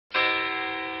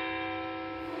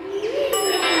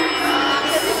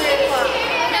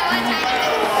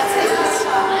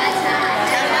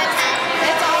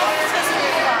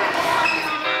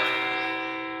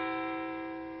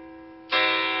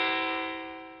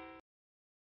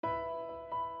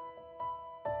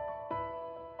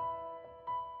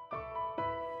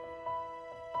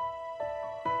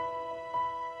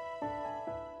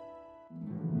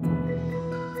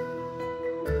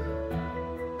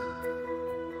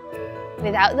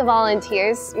Without the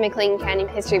volunteers, McLean County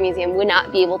History Museum would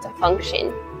not be able to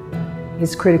function.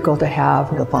 It's critical to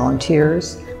have the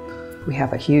volunteers. We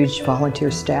have a huge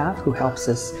volunteer staff who helps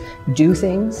us do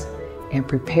things and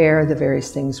prepare the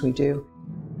various things we do.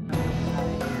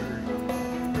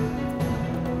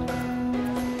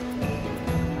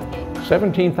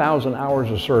 17,000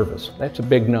 hours of service, that's a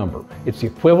big number. It's the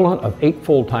equivalent of 8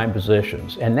 full-time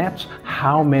positions, and that's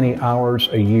how many hours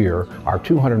a year our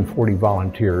 240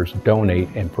 volunteers donate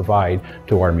and provide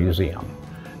to our museum.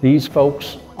 These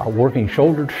folks are working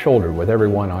shoulder to shoulder with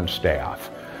everyone on staff.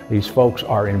 These folks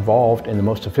are involved in the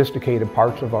most sophisticated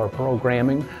parts of our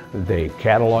programming. They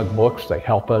catalog books, they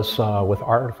help us with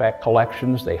artifact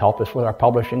collections, they help us with our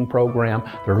publishing program.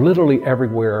 They're literally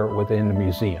everywhere within the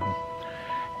museum.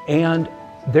 And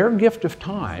their gift of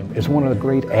time is one of the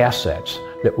great assets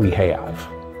that we have.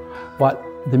 But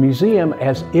the museum,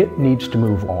 as it needs to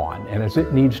move on and as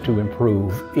it needs to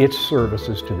improve its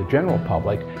services to the general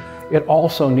public, it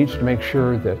also needs to make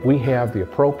sure that we have the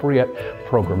appropriate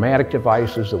programmatic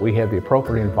devices, that we have the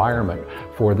appropriate environment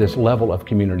for this level of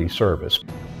community service.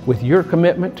 With your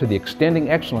commitment to the Extending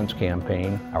Excellence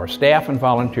campaign, our staff and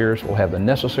volunteers will have the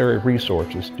necessary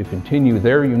resources to continue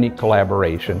their unique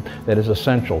collaboration that is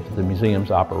essential to the museum's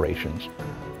operations.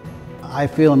 I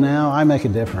feel now I make a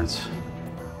difference.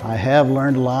 I have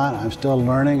learned a lot, I'm still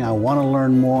learning, I want to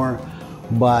learn more,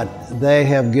 but they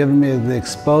have given me the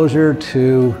exposure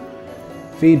to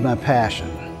feed my passion.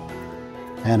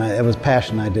 And it was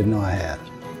passion I didn't know I had.